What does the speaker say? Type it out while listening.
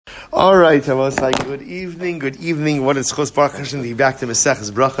All right, I was like, good evening. What is Chos Baruch Hashem to be back to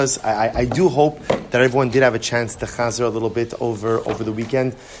Maseches Berachos. I do hope that everyone did have a chance to chazer a little bit over the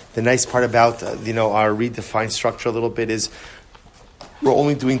weekend. The nice part about our redefined structure a little bit is we're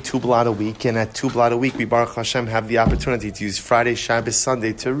only doing 2 blot a week, and at 2 blot a week, we Baruch Hashem have the opportunity to use Friday, Shabbos,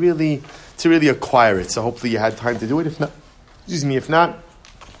 Sunday to really acquire it. So hopefully you had time to do it. If not,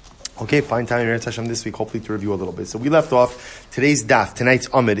 okay, find time in Eretz Hashem this week, hopefully to review a little bit. So we left off today's daf. Tonight's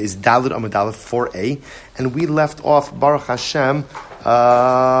Amud is Daled Amud Aleph 4a, and we left off Baruch Hashem Keban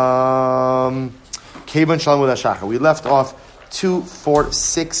Shalom Udashachar. We left off 2, 4,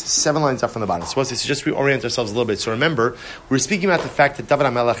 6, 7 lines up from the bottom. So let's just reorient ourselves a little bit. So remember, we're speaking about the fact that David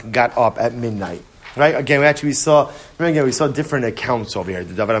HaMelech got up at midnight. Right? Again, we saw different accounts over here.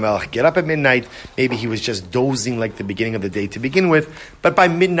 Did David HaMelech get up at midnight? Maybe he was just dozing like the beginning of the day to begin with. But by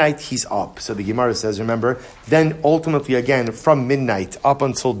midnight, he's up. So the Gemara says, remember, then ultimately, again, from midnight up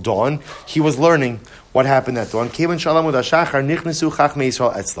until dawn, he was learning what happened at dawn.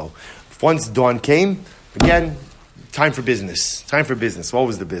 Once dawn came, again, time for business. What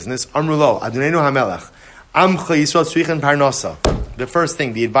was the business? Amrulo, Adonenu HaMelech, Amcha Yisrael Tzrichen Parnasa. The first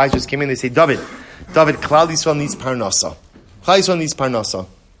thing, the advisors came in, they say, David, Klal Yisrael needs Parnasa.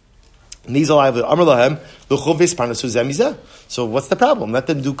 So what's the problem? Let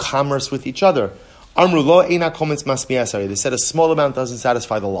them do commerce with each other. They said a small amount doesn't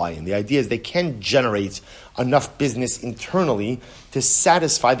satisfy the lion. The idea is they can generate enough business internally to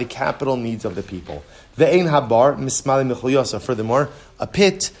satisfy the capital needs of the people. Furthermore, a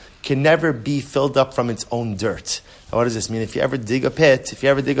pit can never be filled up from its own dirt. Now, what does this mean? If you ever dig a pit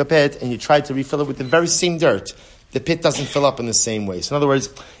and you try to refill it with the very same dirt, the pit doesn't fill up in the same way. So in other words,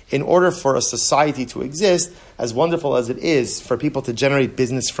 in order for a society to exist, as wonderful as it is for people to generate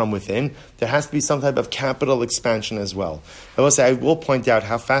business from within, there has to be some type of capital expansion as well. I will point out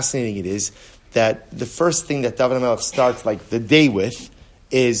how fascinating it is that the first thing that David HaMelech starts like the day with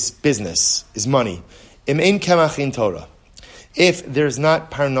is business, is money. Im ein kemach in Torah. If there's not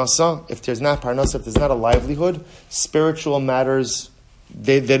parnasa, if there's not a livelihood, spiritual matters,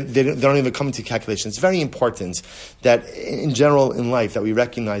 they don't even come into calculation. It's very important that in general in life that we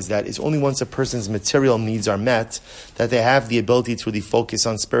recognize that it's only once a person's material needs are met that they have the ability to really focus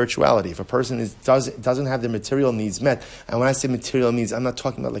on spirituality. If a person doesn't have their material needs met, and when I say material needs, I'm not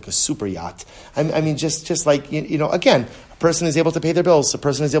talking about like a super yacht. I mean just like, again, a person is able to pay their bills, a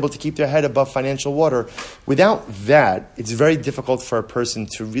person is able to keep their head above financial water. Without that, it's very difficult for a person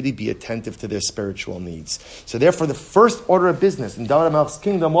to really be attentive to their spiritual needs. So therefore, the first order of business in David HaMelech's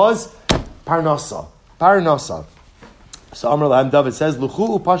kingdom was Parnasa. So Amar Lahem, David says,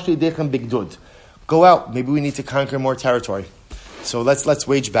 Luchu upashti yedechem bigdud. Go out, maybe we need to conquer more territory. So let's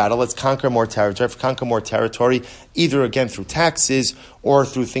wage battle. Let's conquer more territory. If we conquer more territory, either again through taxes or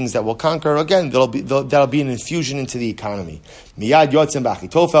through things that we'll conquer, again that'll be an infusion into the economy. Miyad yotzem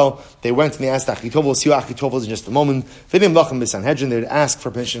b'Achitofel. They went and they asked Achitofel. We'll see what Achitofel is in just a moment. V'nim lachem b'Sanhedrin. They would ask for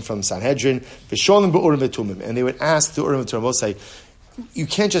permission from the Sanhedrin. V'sholim b'Urim v'Tumim. And they would ask to Urim v'Tumim. We'll say, you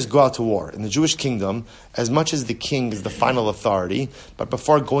can't just go out to war. In the Jewish kingdom, as much as the king is the final authority, but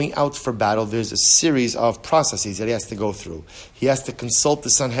before going out for battle, there's a series of processes that he has to go through. He has to consult the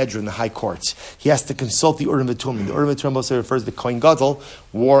Sanhedrin, the high courts. He has to consult the Urim v'Tumim. The Urim v'Tumim also refers to the Kohen Gadol,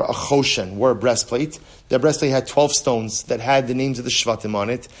 wore a choshen, wore a breastplate. That breastplate had 12 stones that had the names of the Shvatim on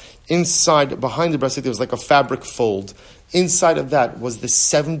it. Behind the breastplate, there was like a fabric fold. Inside of that was the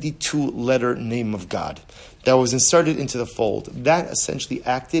 72-letter name of God that was inserted into the fold. That essentially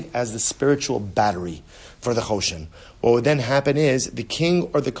acted as the spiritual battery for the Choshen. What would then happen is the king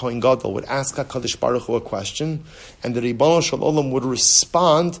or the Kohen Gadol would ask HaKadosh Baruch Hu a question, and the Ribono Shel Olam would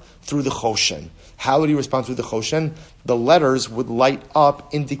respond through the Choshen. How would he respond through the Choshen? The letters would light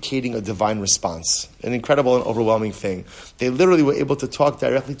up, indicating a divine response. An incredible and overwhelming thing. They literally were able to talk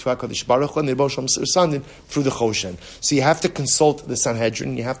directly to HaKadosh Baruch Hu, and the Ribono Shel Olam responded through the Choshen. So you have to consult the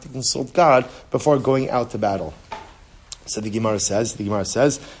Sanhedrin, you have to consult God before going out to battle. So the Gemara says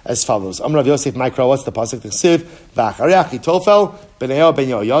as follows. Amar Rav Yosef Mikra, what's the pasuk? T'chsiv v'acharei Achitofel b'nei ben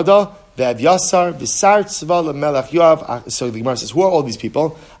Yoyada v'Avyasar v'sar tzva lemelech Yoav. So the Gemara says, who are all these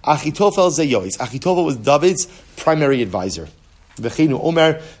people? Achitofel zeyois. Achitofel was David's primary advisor. V'chinu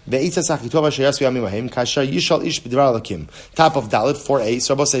Omer ve'itzas Achitofel sheyasu yamim lahim kasher yishal ish b'dvar alakim. Top of Dalet 4a.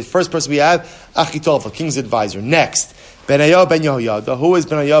 So Rabbi says, first person we have Achitofel, king's advisor. Next, Benaya ben Yehoyada. Who is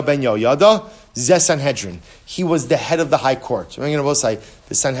Benaya ben Yehoyada? Zeh Sanhedrin. He was the head of the high court. The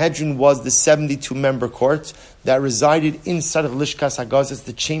Sanhedrin was the 72-member court that resided inside of Lishkas Hagazis,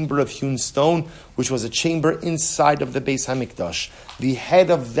 the chamber of hewn stone, which was a chamber inside of the Beis Hamikdash. The head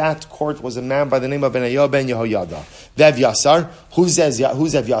of that court was a man by the name of Benayah ben Yehoyada. Vev Yasar. Who's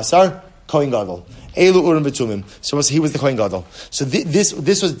Ev Yasar? Kohen Gadol. Elu Urim V'Tumim. So he was the Kohen Gadol. So this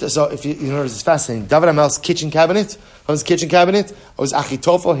was, so if you notice, it's fascinating. David HaMelech's kitchen cabinet. His kitchen cabinet was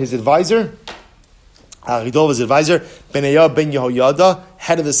Achitofel, his advisor. Achitofel, his advisor. Benayah ben Yehoyada,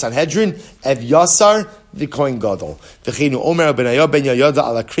 head of the Sanhedrin. Ev Yasar, the Kohen Gadol. V'cheinu Omer Benayah ben Yehoyada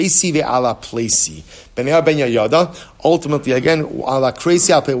ala kresi ve'ala plesi. Benayah ben Yehoyada, ultimately again ala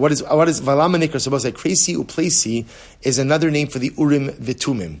kresi. What is Valamanikra supposed to say? Kresi uplesi is another name for the Urim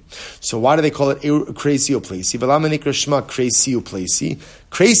V'Tumim. So why do they call it kresi uplesi? Valamanikra shma kresi uplesi.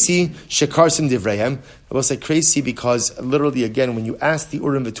 Kresi shekarsim divrehem. I will say kresi because literally again when you ask the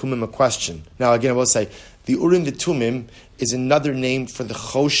Urim V'Tumim a question. Now again I will say the Urim V'Tumim is another name for the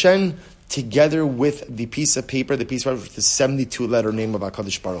Choshen, together with the piece of paper, with the 72-letter name of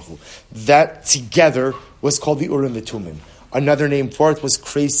HaKadosh Baruch Hu. That together was called the Urim V'Tumim. Another name for it was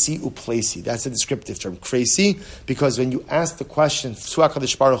Kresi Uplesi. That's a descriptive term. Kresi, because when you ask the question to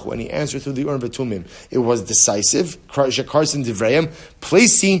HaKadosh Baruch Hu and he answered through the Urim V'Tumim, it was decisive. Shekarsim Divrayim.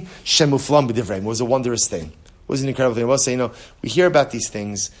 Plesi Shemuflam B'Divrayim. It was a wondrous thing. It was an incredible thing. I will say, we hear about these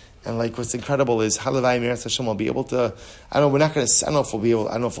things, and what's incredible is Halavai Miras Hashem will be able to. I don't know if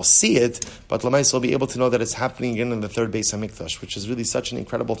we'll see it, but Lamais will be able to know that it's happening again in the third Beis Hamikdash, which is really such an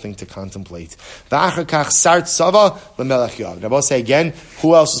incredible thing to contemplate. Rabbi will say again,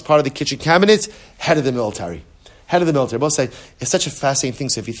 who else was part of the kitchen cabinet? Head of the military. Rabbi will say it's such a fascinating thing.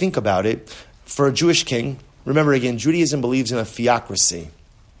 So if you think about it, for a Jewish king, remember again, Judaism believes in a theocracy,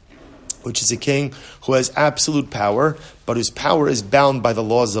 which is a king who has absolute power, but whose power is bound by the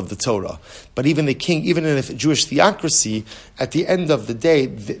laws of the Torah. But even the king, even in a Jewish theocracy, at the end of the day,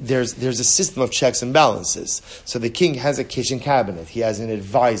 there's a system of checks and balances. So the king has a kitchen cabinet, he has an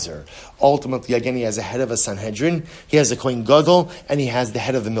advisor. Ultimately, again, he has a head of a Sanhedrin, he has a Kohen Gadol, and he has the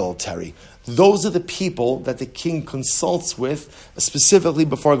head of the military. Those are the people that the king consults with specifically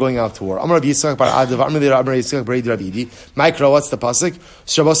before going out to war. Micro, what's the pasuk?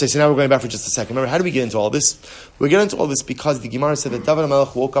 So now we're going back for just a second. Remember, how do we get into all this? We get into all this because the Gemara said that David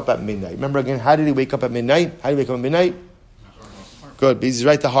HaMelech woke up at midnight. Remember again, how did he wake up at midnight? Good, because he's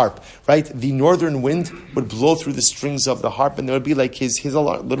right, the harp. Right? The northern wind would blow through the strings of the harp, and there would be like his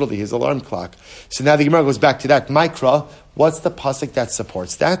alarm, literally his alarm clock. So now the Gemara goes back to that. Micro, what's the pasuk that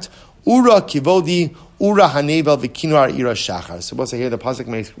supports that? Ura kivodi, ura hanevel v'kinuar ira shachar. So we'll say here the pasuk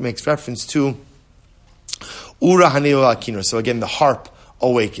makes reference to ura hanevel v'kinuar. So again, the harp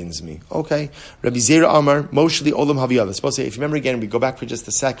awakens me. Okay. Rabbi Zera Amar, Moshe li olam haviyah. Supposed to say, if you remember again, we go back for just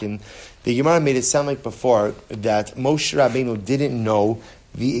a second, the Gemara made it sound like before that Moshe Rabbeinu didn't know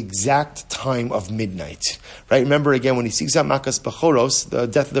the exact time of midnight. Right? Remember again, when he seeks out Makas Bechoros, the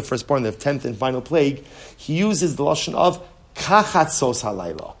death of the firstborn, the 10th and final plague, he uses the lashon of kachatzos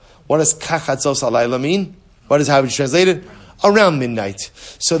halayla. What does kachatzos halayla mean? How would you translate it? Around midnight.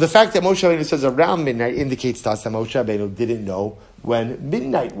 So the fact that Moshe Rabbeinu says around midnight indicates to us that Moshe Rabbeinu didn't know when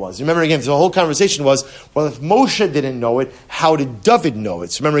midnight was. Remember again, the whole conversation was, well, if Moshe didn't know it, how did David know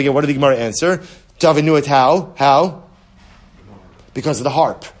it? So remember again, what did the Gemara answer? David knew it how? How? Because of the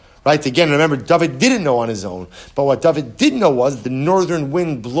harp. Right? Again, remember, David didn't know on his own. But what David did know was the northern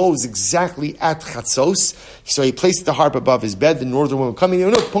wind blows exactly at Chatzos. So he placed the harp above his bed. The northern wind coming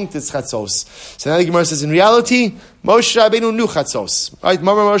in, punkt is Chatzos. So now the Gemara says, in reality, Moshe Rabbeinu knew Chatzos. Right?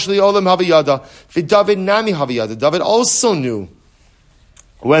 Moshe Olam Haviyada. David Nami Haviyada. David also knew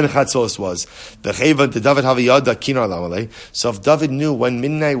when Chatzos was. The David Haviyada Kinar Lamalei. So if David knew when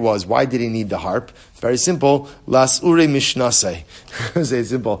midnight was, why did he need the harp? Very simple. Las Ure Mishnasei. Say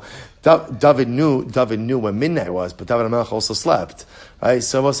simple. David knew when midnight was, but David HaMelech also slept. Right?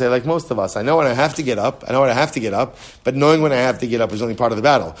 So we'll say, like most of us, I know when I have to get up, but knowing when I have to get up is only part of the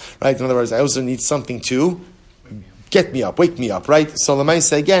battle. Right? In other words, I also need something to get me up, wake me up, right? So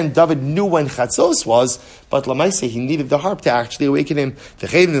Lamaisa, again, David knew when Chatzos was, but Lamaisa, he needed the harp to actually awaken him. So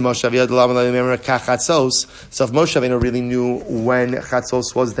if Moshe Rabbeinu really knew when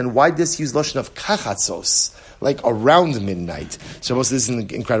Chatzos was, then why does he use Lashon of Kachatzos? Like around midnight. So most of this is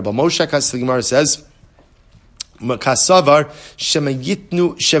incredible. Moshe Gemara says, Makasavar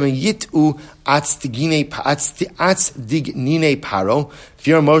Shemayitu Atzdignine Paro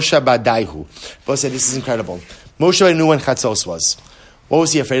Vir Moshe Badaihu. Both said this is incredible. Moshe knew when Chatzos was. What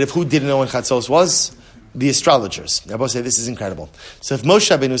was he afraid of? Who didn't know when Chatzos was? the astrologers. Now, both say this is incredible. So if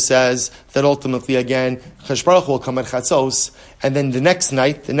Moshe Rabbeinu says that ultimately, again, Chadosh Baruch Hu will come at Chatzos, and then the next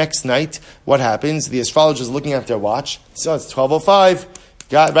night, what happens? The astrologers are looking at their watch. So it's 12:05.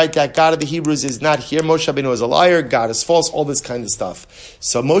 God, right? That God of the Hebrews is not here. Moshe Rabbeinu is a liar. God is false. All this kind of stuff.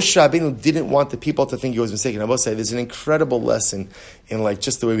 So Moshe Rabbeinu didn't want the people to think he was mistaken. I will say there's an incredible lesson in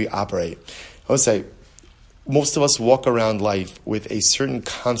just the way we operate. I will say, most of us walk around life with a certain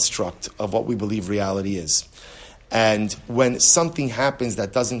construct of what we believe reality is. And when something happens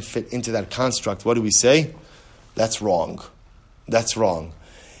that doesn't fit into that construct, what do we say? That's wrong. That's wrong.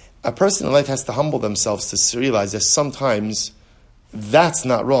 A person in life has to humble themselves to realize that sometimes that's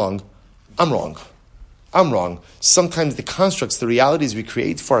not wrong. I'm wrong. I'm wrong. Sometimes the constructs, the realities we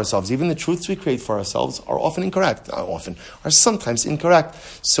create for ourselves, even the truths we create for ourselves, are often incorrect. Not often, are sometimes incorrect.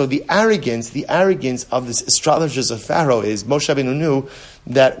 So the arrogance of this astrologers of Pharaoh is, Moshe Rabbeinu knew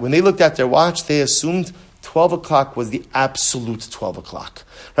that when they looked at their watch, they assumed 12 o'clock was the absolute 12 o'clock.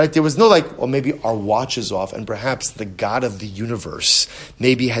 Right? There was no maybe our watch is off, and perhaps the God of the universe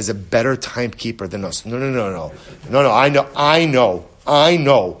maybe has a better timekeeper than us. No. I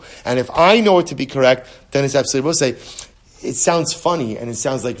know. And if I know it to be correct, then it's absolutely, we'll say, it sounds funny and it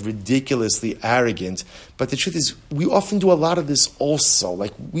sounds like ridiculously arrogant, but the truth is, we often do a lot of this also.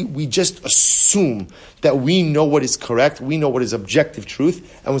 We just assume that we know what is correct, we know what is objective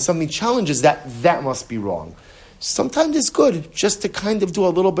truth, and when something challenges that must be wrong. Sometimes it's good just to kind of do a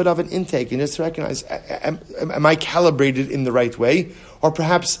little bit of an intake and just to recognize, am I calibrated in the right way? Or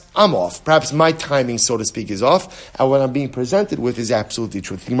perhaps I'm off. Perhaps my timing, so to speak, is off. And what I'm being presented with is absolutely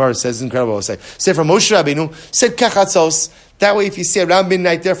true. The Gemara says, incredible. I'll say from Moshe Rabbeinu, said kachatzos. That way, if you say around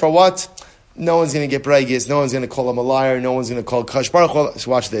midnight there for what? No one's going to get braggis. No one's going to call him a liar. No one's going to call Kadosh Baruch Hu. So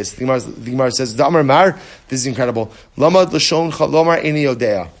watch this. The Gemara says, Damar Mar, this is incredible. Lamad l'shon chalomar ini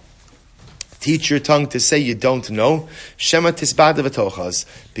yodea. Teach your tongue to say you don't know. Shema tisbada v'tochas.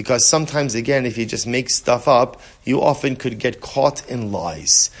 Because sometimes, again, if you just make stuff up, you often could get caught in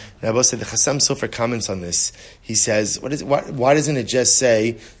lies. Rabbi said the Chasam Sofer comments on this. He says, why doesn't it just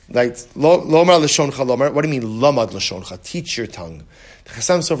say, lomar l'shoncha lomar? What do you mean, lamad l'shoncha? Teach your tongue. The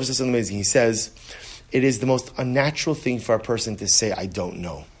Chasam Sofer says something amazing. He says, it is the most unnatural thing for a person to say, I don't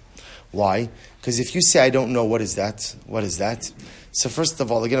know. Why? Because if you say, I don't know, what is that? What is that? So first of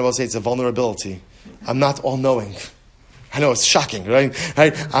all, again, I will say it's a vulnerability. I'm not all-knowing. I know it's shocking, right?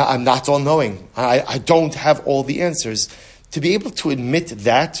 I'm not all-knowing. I don't have all the answers. To be able to admit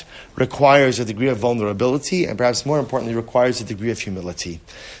that requires a degree of vulnerability, and perhaps more importantly, requires a degree of humility.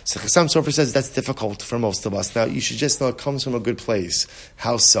 So Chasam Sofer says that's difficult for most of us. Now, you should just know it comes from a good place.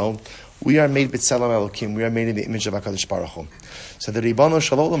 How so? We are made b'tzelem Elokim. We are made in the image of HaKadosh Baruch Hu. So the Ribono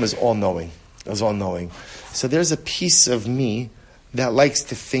Shel Olam is all-knowing. Is all-knowing. So there's a piece of me that likes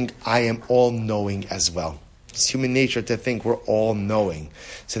to think I am all-knowing as well. It's human nature to think we're all-knowing.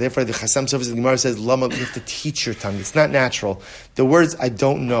 So therefore, the Chasam Sofer, the Gemara says, Lama, you have to teach your tongue. It's not natural. The words I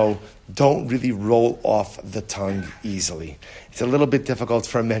don't know don't really roll off the tongue easily. It's a little bit difficult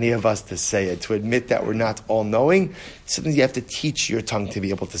for many of us to say it, to admit that we're not all-knowing. Something you have to teach your tongue to be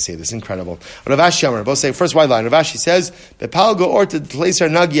able to say this. Incredible. Rav Ashi Amar, both say, first white line, Rav Ashi says, Bepalgo orta tleisar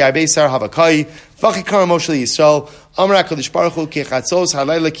nagi arbeisar havakai, vachikar Moshe Yisrael, Amar HaKadosh Baruch Hu, kechatzos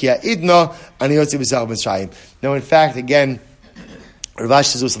halayla ki ha'idna, ani yotzi b'zal Mitzrayim. Now, in fact, again, Rav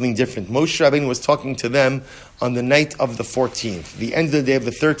Ashi was something different. Moshe Rabbeinu was talking to them on the night of the 14th, the end of the day of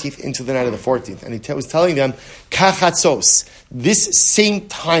the 13th into the night of the 14th. And he was telling them, Kachatzos, this same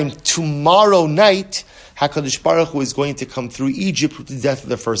time, tomorrow night, HaKadosh Baruch Hu is going to come through Egypt with the death of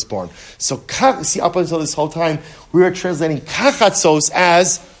the firstborn. So, see, up until this whole time, we are translating Kachatzos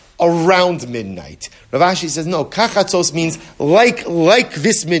as around midnight. Rav Ashi says, no, Kachatzos means like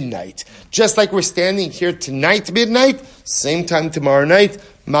this midnight. Just like we're standing here tonight, midnight, same time tomorrow night,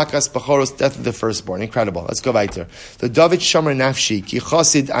 Makas Bachoros, death of the firstborn. Incredible. Let's go weiter. The David Shomer Nafshi, Ki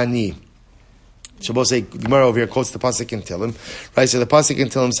Chosid Ani. Shabbos say, Gemara over here quotes the Pasuk in Tehillim. Right, so the Pasuk in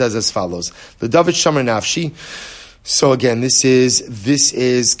Tehillim says as follows. The David Shomer Nafshi. So again, this is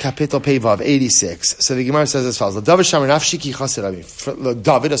Kapitel Pevav 86. So the Gemara says as follows: The David Shomer Nafshi ki Chosid Ani.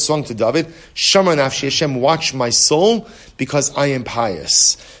 David, a song to David. Shomer Nafshi, Hashem, watch my soul because I am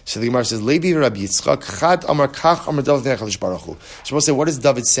pious. So the Gemara says, Levi Rabbi Yitzchak Chad Amar Kach Amar David Nechadish Baruch Hu. Shabbos say, what is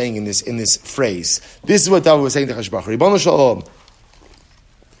David saying in this phrase? This is what David was saying to Chadash Baruch Hu. Ribono Shel Olam,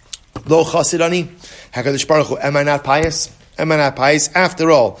 Lo Chosid Ani, HaKadosh Baruch Hu, am I not pious? Am I not pious?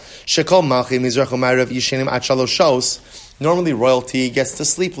 After all, Shekol Malchim Mizrach U'Ma'arav Yishenim Ad Shalosh Shos. Normally royalty gets to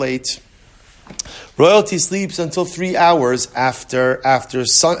sleep late. Royalty sleeps until 3 hours after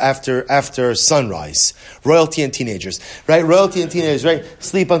sunrise. Royalty and teenagers, right? Royalty and teenagers, right?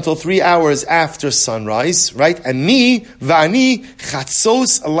 Sleep until 3 hours after sunrise, right? And me, vani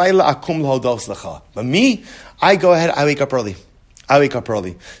chatzos alayla akum l'hodos lecha. But me, I go ahead. I wake up early.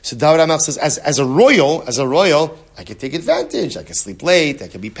 So David HaMelech says, as a royal, I can take advantage. I can sleep late. I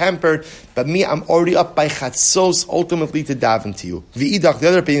can be pampered. But me, I'm already up by chatzos, ultimately to daven to you. V'idach, the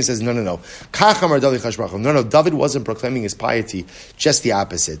other opinion says, no. No, David wasn't proclaiming his piety. Just the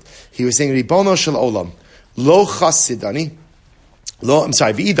opposite. He was saying, Ribono shel olam, lo chasidani.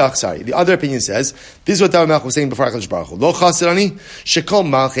 The other opinion says, this is what David HaMelech was saying before HaKadosh Baruch Hu. Lo chasirani, shekol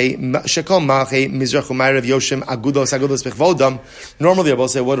malchei mizrach u'mayrav yoshem agudos bechvodam. Normally I will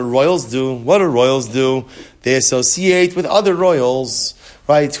say, what do royals do? They associate with other royals,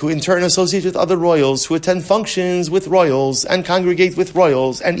 right? Who in turn associate with other royals, who attend functions with royals, and congregate with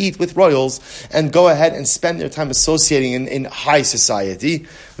royals, and eat with royals, and go ahead and spend their time associating in high society.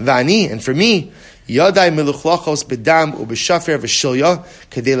 Vani, and for me, Yadai meluchlachos bedam ubeshafer v'shilya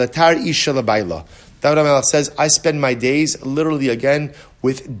kedei latar isha labayla. David HaMelech says, I spend my days literally again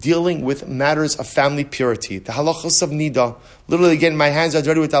with dealing with matters of family purity. The halachos of nida. Literally again, my hands are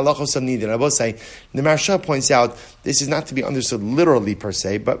dirty with the halachos of nida. And I will say, the Maharsha points out, this is not to be understood literally per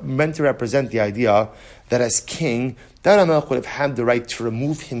se, but meant to represent the idea that as king, David HaMelech would have had the right to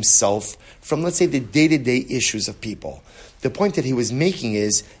remove himself from, let's say, the day-to-day issues of people. The point that he was making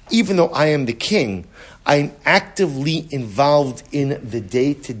is, even though I am the king, I'm actively involved in the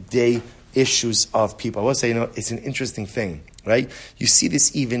day-to-day issues of people. I will say, it's an interesting thing, right? You see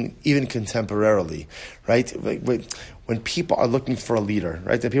this even contemporarily, right? When people are looking for a leader,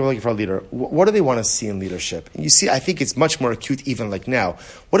 right? What do they want to see in leadership? And you see, I think it's much more acute even like now.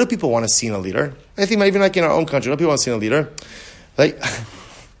 What do people want to see in a leader? I think even like in our own country, what do people want to see in a leader? Like,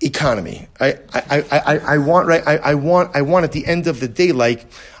 economy. I want at the end of the day, like,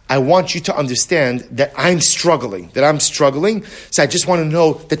 I want you to understand that I'm struggling. So I just want to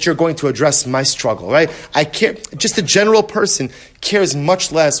know that you're going to address my struggle, right? I care, just a general person cares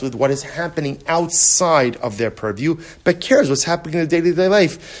much less with what is happening outside of their purview, but cares what's happening in their day-to-day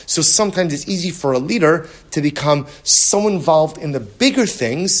life. So sometimes it's easy for a leader to become so involved in the bigger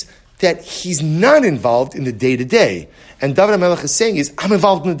things that he's not involved in the day-to-day. And David HaMelech is saying I'm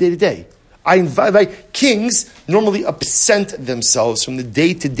involved in the day-to-day. Kings normally absent themselves from the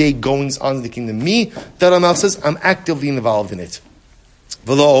day-to-day goings-on of the kingdom. Me, David HaMelech says, I'm actively involved in it.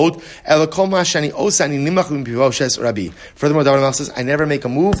 Furthermore, David HaMelech says, I never make a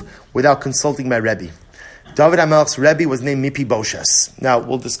move without consulting my Rabbi. David HaMelech's Rebbe was named Mepiboshes. Now,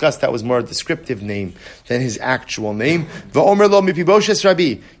 we'll discuss that was more a descriptive name than his actual name. V'omer lo Mepiboshes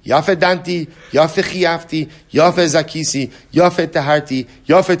Rabbi, Yafet Danti, Yafet Chiyafti, Yafet Zakisi, Yafet Taharti,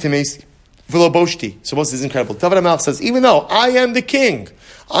 Yafet Temesi, V'lo Boshti. So this is incredible. David HaMelech says, even though I am the king,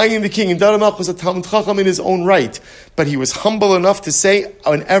 and David HaMelech was a Talmud Chacham in his own right, but he was humble enough to say,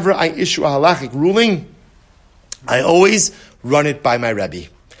 whenever I issue a halachic ruling, I always run it by my Rebbe.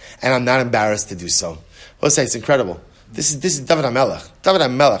 And I'm not embarrassed to do so. Let's say it's incredible. This is David HaMelech. David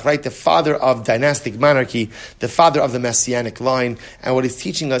HaMelech, right? The father of dynastic monarchy, the father of the messianic line. And what he's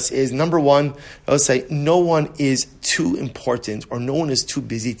teaching us is, number one, let's say no one is too important or no one is too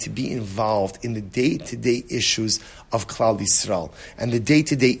busy to be involved in the day-to-day issues of Klal Yisrael and the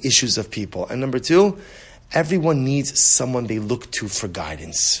day-to-day issues of people. And number two, everyone needs someone they look to for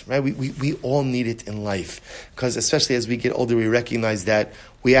guidance, right? We all need it in life because especially as we get older, we recognize that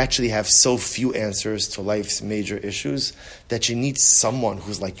we actually have so few answers to life's major issues that you need someone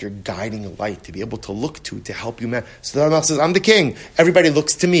who's like your guiding light to be able to look to help you. So the Rambam says, I'm the king. Everybody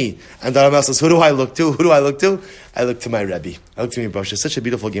looks to me. And the Rambam says, who do I look to? I look to my Rebbe. I look to my Bosh. It's such a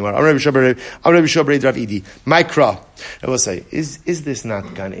beautiful game. I'm Rabbi Shobrei Rav Idi. Mikra. I will say, is this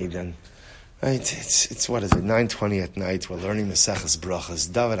not Gan Eden? Right? It's what is it? 9:20 at night. We're learning the Maseches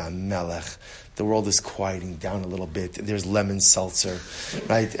Berachos. David HaMelech. The world is quieting down a little bit. There's lemon seltzer,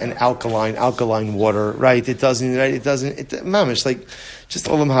 right? And alkaline water, right? It doesn't, mamish, like, just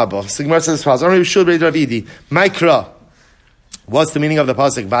olam haba. So Gemara says, Mikra. What's the meaning of the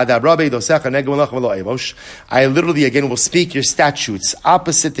pasuk? I literally, again, will speak your statutes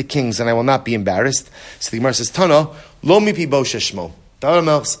opposite the kings, and I will not be embarrassed. So the Gemara says, Tana, lo mipi boshes shmo. David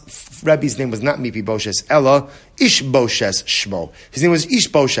HaMelech's Rebbe's name was not Mepiboshes, Ella Ishboshes Shmo. His name was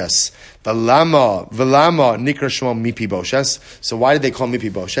Ishboshes. V'lama Nikra Shmo Mepiboshes. So why did they call him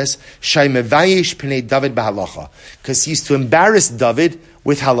Mepiboshes? Shai mevayish pnei David b'halacha. Because he used to embarrass David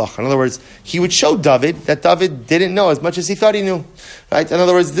with halacha. In other words, he would show David that David didn't know as much as he thought he knew. Right? In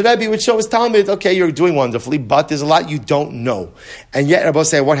other words, the Rabbi would show his Talmud, okay, you're doing wonderfully, but there's a lot you don't know. And yet, Rabbi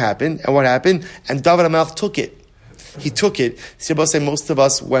say, what happened? And what happened? And David HaMelech took it. He took it. See, Rabbi say, most of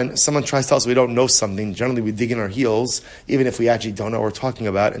us, when someone tries to tell us we don't know something, generally we dig in our heels, even if we actually don't know what we're talking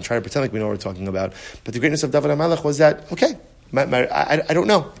about, and try to pretend like we know what we're talking about. But the greatness of David HaMelech was that, okay, I don't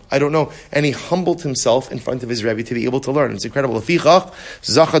know. And he humbled himself in front of his Rebbe to be able to learn. It's incredible.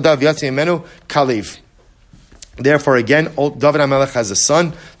 Therefore, again, David HaMelech has a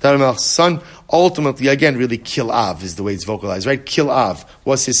son. David HaMelech's son, ultimately, again, really Kilav is the way it's vocalized, right? Kilav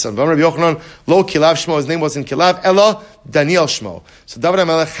was his son. Rabbi Yochanan, Lo Kilav Shmo, his name wasn't Kilav, Ella Daniel Shmo. So David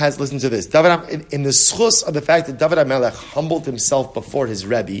HaMelech has, listen to this, in the schus of the fact that David HaMelech humbled himself before his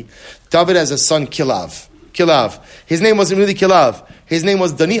Rebbe, David has a son Kilav. His name wasn't really Kilav. His name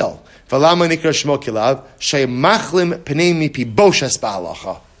was Daniel. V'lama nikra Shmo Kilav, she'machlim pnei mipi boshes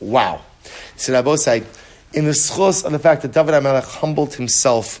ba'alacha. Wow. So Rabbi said, in the schos of the fact that David HaMelech humbled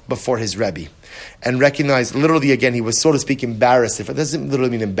himself before his Rebbe and recognized, literally again, he was so to speak embarrassed. If it doesn't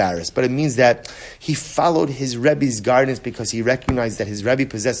literally mean embarrassed, but it means that he followed his Rebbe's guidance because he recognized that his Rebbe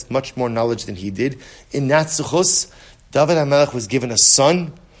possessed much more knowledge than he did. In that schos, David HaMelech was given a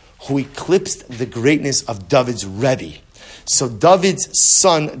son who eclipsed the greatness of David's Rebbe. So David's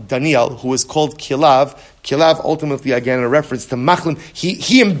son, Daniel, who was called Kilav ultimately, again, a reference to Machlim,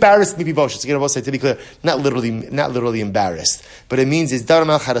 he embarrassed me, Bosh. To be clear, not literally embarrassed. But it means is David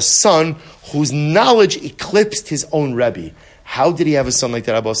HaMelech had a son whose knowledge eclipsed his own Rebbe. How did he have a son like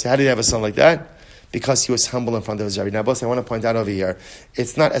that, Abbas? How did he have a son like that? Because he was humble in front of his Rebbe. Now, Abbas, I want to point out over here,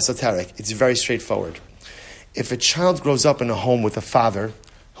 it's not esoteric. It's very straightforward. If a child grows up in a home with a father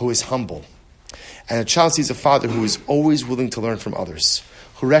who is humble, and a child sees a father who is always willing to learn from others,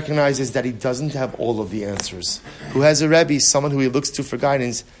 who recognizes that he doesn't have all of the answers, who has a Rebbe, someone who he looks to for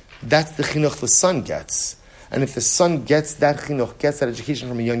guidance, that's the chinuch the son gets. And if the son gets that chinuch, gets that education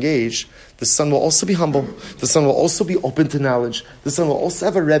from a young age, the son will also be humble. The son will also be open to knowledge. The son will also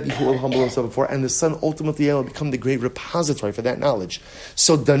have a Rebbe who will humble himself before, and the son ultimately will become the great repository for that knowledge.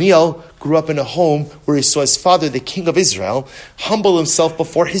 So Daniel grew up in a home where he saw his father, the king of Israel, humble himself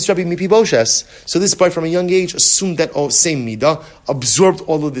before his Rebbe Mepiboshes. So this boy from a young age assumed that same midah, absorbed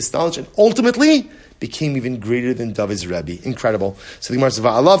all of this knowledge, and ultimately became even greater than David's Rebbe. Incredible. So the Gemara says,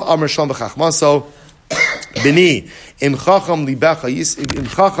 "Va'alav Amar Shalom b'chachmaso." Bini, im chacham libecha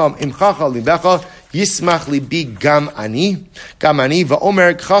yismach libi gam ani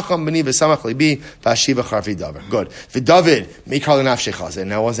va'omer chacham bini v'samach libi v'ashiva charfi davar. Good. V'David mikal nafshei chassid.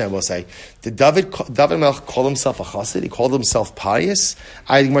 Now, one thing I will say, did David Melech call himself a chassid? He called himself pious.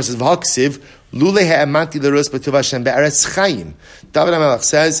 I think Gemara says v'haksiv lule ha'amanti l'ros b'tuv Hashem be'eretz chayim. David HaMelech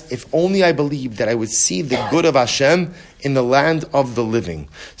says, if only I believed that I would see the good of Hashem in the land of the living.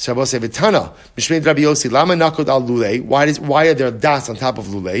 So Rabbi say, V'tana, Mishmei Rabbi Yossi, lama nakod al lule, why are there dots on top of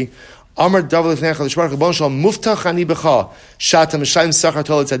lule? Amar David Lefnei HaKadosh Baruch Hu, Bon Shalom, muftach ani b'cha, shata m'shayim sachar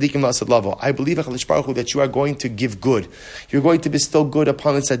tol tzadikim v'asad lavo. I believe, HaKadosh Baruch Hu, that you are going to give good. You're going to bestow good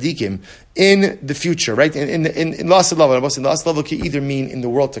upon the tzadikim in the future, right? In l'asad lavo. L'asad lavo can either mean in the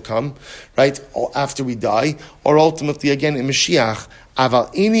world to come, right, or after we die, or ultimately, again, in Mashiach,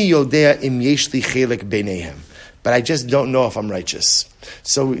 aval ini yodea im yesh li chelek beinehem. But I just don't know if I'm righteous.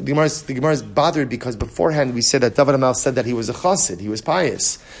 So the Gemara is bothered because beforehand we said that David HaMelech said that he was a chassid, he was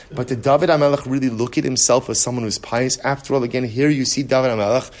pious. But did David HaMelech really look at himself as someone who's pious? After all, again, here you see David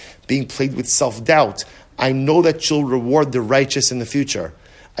HaMelech being plagued with self-doubt. I know that you'll reward the righteous in the future.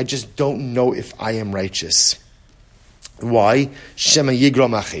 I just don't know if I am righteous. Why? Shema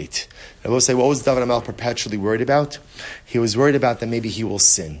yigrom achet. I will say, what was David HaMelech perpetually worried about? He was worried about that maybe he will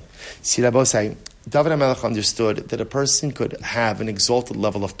sin. See, Rabbi say, David HaMelech understood that a person could have an exalted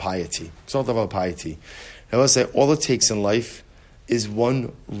level of piety. I will say, all it takes in life is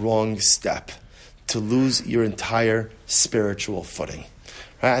one wrong step to lose your entire spiritual footing.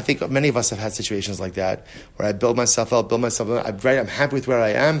 Right? I think many of us have had situations like that, where I build myself up, I'm happy with where I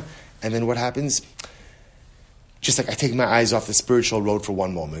am, and then what happens? Just like I take my eyes off the spiritual road for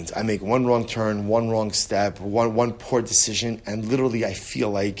one moment. I make one wrong turn, one wrong step, one poor decision, and literally I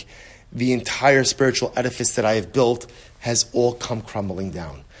feel like the entire spiritual edifice that I have built has all come crumbling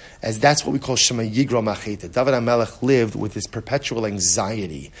down. As that's what we call Shema Yigro Macheta. David HaMelech lived with this perpetual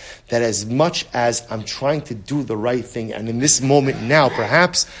anxiety that as much as I'm trying to do the right thing, and in this moment now,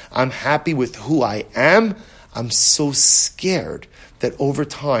 perhaps I'm happy with who I am, I'm so scared that over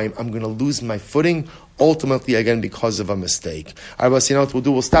time I'm going to lose my footing, ultimately, again, because of a mistake. All right, well, so you know what we'll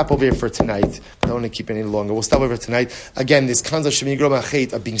do? We'll stop over here for tonight. I don't want to keep it any longer. We'll stop over tonight. Again, this concept of Shema Yigro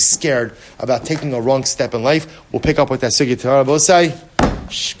Macheta, of being scared about taking a wrong step in life, we'll pick up with that sugya tomorrow.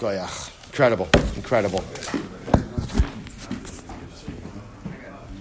 Shkoyach. Incredible.